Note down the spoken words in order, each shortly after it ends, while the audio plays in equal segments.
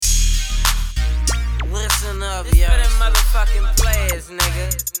This for them motherfucking players, nigga.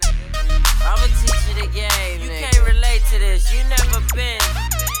 I'ma teach you the game, nigga. You can't relate to this. You never been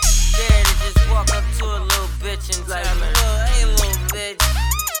there to just walk up to a little bitch and tell her, hey little bitch,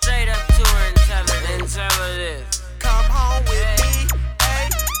 straight up to her and tell her this. Come home with me, hey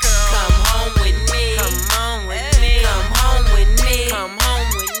girl. Come home with me. Come home with me. Come home with me. Come home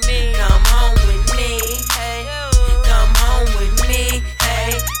with me. Come home with me. Hey, come home with me.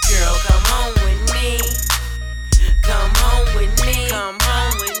 Hey, girl, come home with me. Come home with me. Come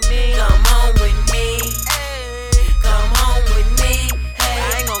home with me. Come home with me. Come home with me. Hey,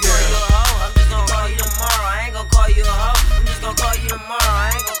 I ain't gon' call you a hoe. I'm just gon' call you tomorrow. I ain't gon' call you a hoe. I'm just gon' call you tomorrow.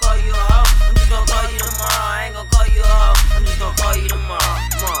 I ain't gon' call you a hoe. I'm just gon' call you tomorrow. I ain't gon' call you a hoe. I'm just gon' call you tomorrow.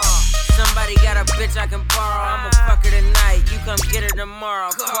 Somebody got a bitch I can borrow. I'ma fuck her tonight. You come get her tomorrow.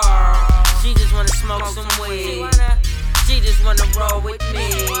 Carl. She just wanna smoke some weed. She just wanna roll with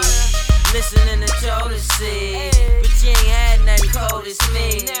me. Listening to Jodeci, but she ain't had nothing cold as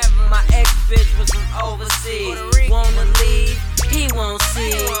me. My ex bitch was from overseas. Wanna leave, he won't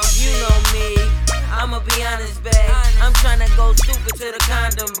see. You know me, I'ma be honest, babe. I'm tryna go stupid to the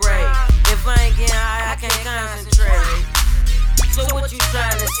condom break. If I ain't getting high, I can't concentrate. So what you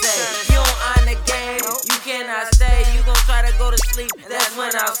tryna say? You don't earn the game, you cannot stay. You gon' try to go to sleep, that's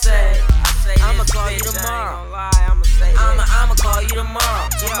when I'll say I'ma call you tomorrow. I'ma call you tomorrow.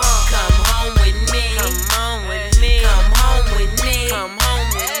 Come home with me. Come home with me. Come home with me. Come home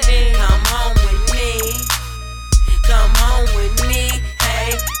with me. Come home with me. Come home with me.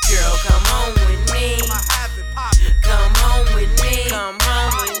 Hey, girl, come home with me. Come home with me. Come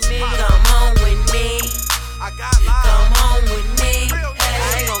home with me. Come home with me. Come home with me. Hey,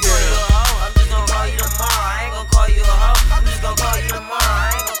 I ain't gon' call you a hoe. I'm just gon' call you tomorrow. I ain't gon' call you a hoe. I'm just gon' call you tomorrow.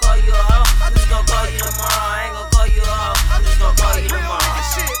 I ain't gon' call you a hoe. I'm just gon' call you tomorrow. I ain't gon' call you a hoe. I'm just gon' call you tomorrow.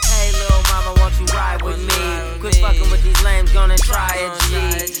 Hey, little mama, won't you ride with me? Quit fucking with these lames, gonna try it,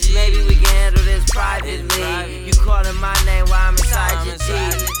 G. Maybe we can handle this privately. You calling my name while I'm inside your D.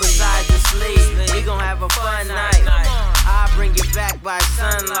 Besides the sleep, we gon' have a fun night. I'll bring you back by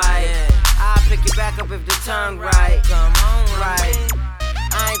sunlight. I'll pick you back up if the tongue right. Come on, right.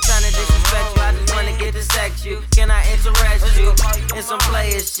 I ain't tryna disrespect you, I just wanna get to sex you. Can I interest you in some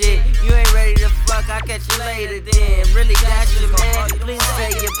player shit? You ain't ready to fuck, I'll catch you later then. Really, that's your man, please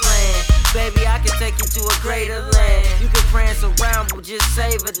say your plan. Baby, I can take you to a greater land. You can prance around, but just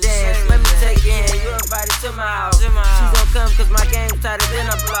save a dance. Let me take your hand, you're invited to my house. She's gon' come cause my game's tighter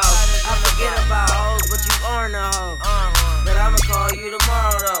than a blow. I forget about hoes, but you aren't a hoe. But I'ma call you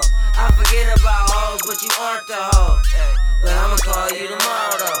tomorrow though. I forget about hoes, but you aren't the hoe. But I'ma call you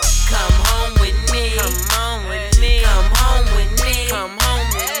tomorrow though. Come home with me. Come home with me. Come home with me. Come home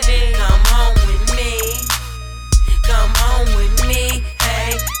with me. Come home with me. Come home with me.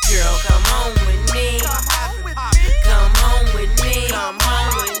 Hey, girl, come home with me. Come home with me. Come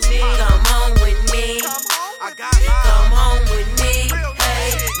home with me. Come home with me. Come home with me. Hey,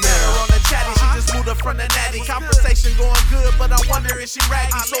 girl on the chatty, she just moved up from the natty. Conversation going good, but I wonder if she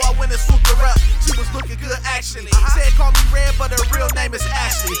raggy. So I went and swooped her up. She was looking good actually. Said call me Red, but her real name is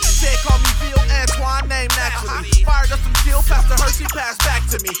Ashley. Said call me VILL, Antoine, name naturally. Fired up some kill, passed to her, she passed back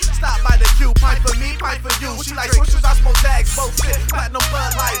to me. Stopped by the queue, pint for me, pint for you. She like switches, I smoke Zags, both sit, platinum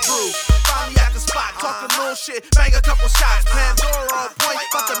Bud Light brew. Found me at the spot, talking little shit, bang a couple shots. Pandora on point,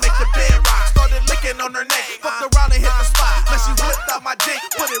 about to make the bed rock. Started licking on her neck, fucked around and hit the spot. Then she whipped out my dick,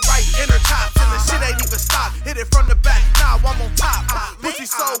 put it right in her chops, and the shit ain't even stopped. Hit it from the back, now I'm on top. Pussy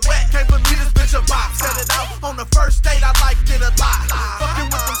so wet, can't believe this bitch a bop. Set it out on the first date, I liked it a lot.